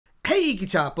Hey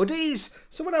guitar buddies!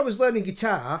 So when I was learning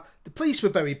guitar, the police were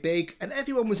very big and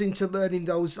everyone was into learning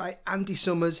those like Andy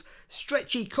Summers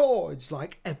stretchy chords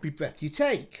like Every Breath You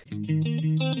Take.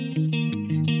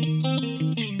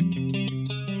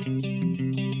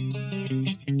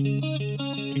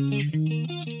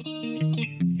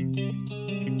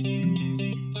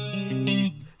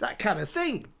 That kind of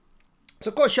thing. So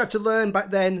of course you had to learn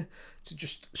back then to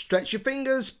just stretch your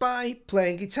fingers by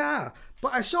playing guitar.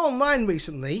 But I saw online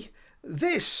recently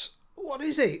this. What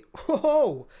is it?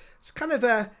 Whoa! It's kind of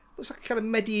looks like a kind of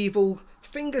medieval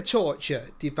finger torture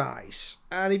device.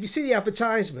 And if you see the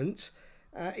advertisement,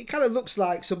 it kind of looks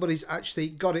like somebody's actually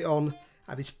got it on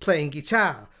and is playing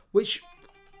guitar, which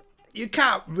you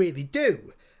can't really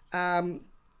do.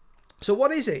 So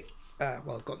what is it?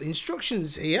 Well, I've got the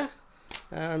instructions here,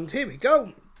 and here we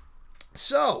go.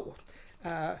 So,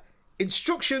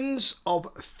 instructions of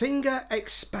finger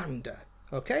expander.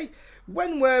 Okay,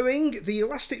 when wearing, the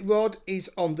elastic rod is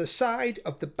on the side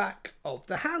of the back of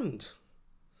the hand,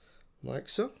 like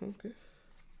so. Okay,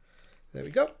 there we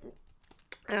go.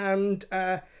 And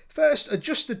first,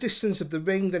 adjust the distance of the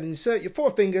ring, then insert your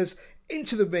 4 fingers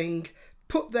into the ring.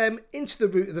 Put them into the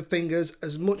root of the fingers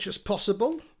as much as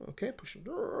possible. Okay, push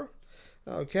them.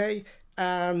 Okay,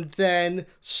 and then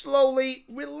slowly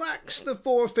relax the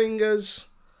 4 fingers.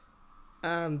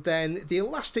 And then the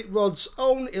elastic rod's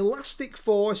own elastic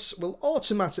force will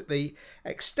automatically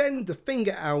extend the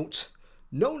finger out.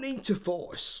 No need to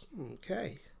force.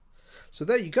 Okay. So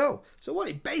there you go. So what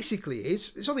it basically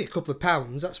is, it's only a couple of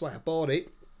pounds. That's why I bought it.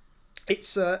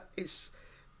 It's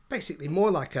basically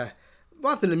more like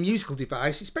rather than a musical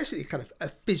device, it's basically kind of a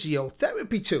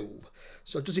physiotherapy tool.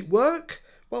 So does it work?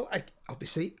 Well,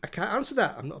 obviously I can't answer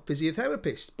that. I'm not a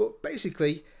physiotherapist. But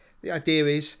basically the idea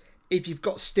is, if you've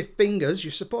got stiff fingers,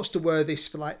 you're supposed to wear this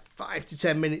for like 5 to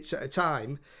 10 minutes at a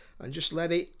time and just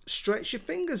let it stretch your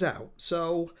fingers out.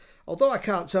 So, although I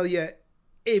can't tell you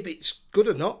if it's good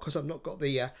or not, because I've not got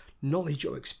the knowledge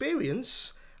or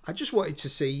experience, I just wanted to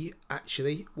see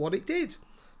actually what it did.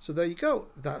 So there you go.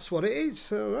 That's what it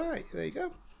is. All right, there you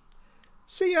go.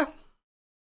 See ya.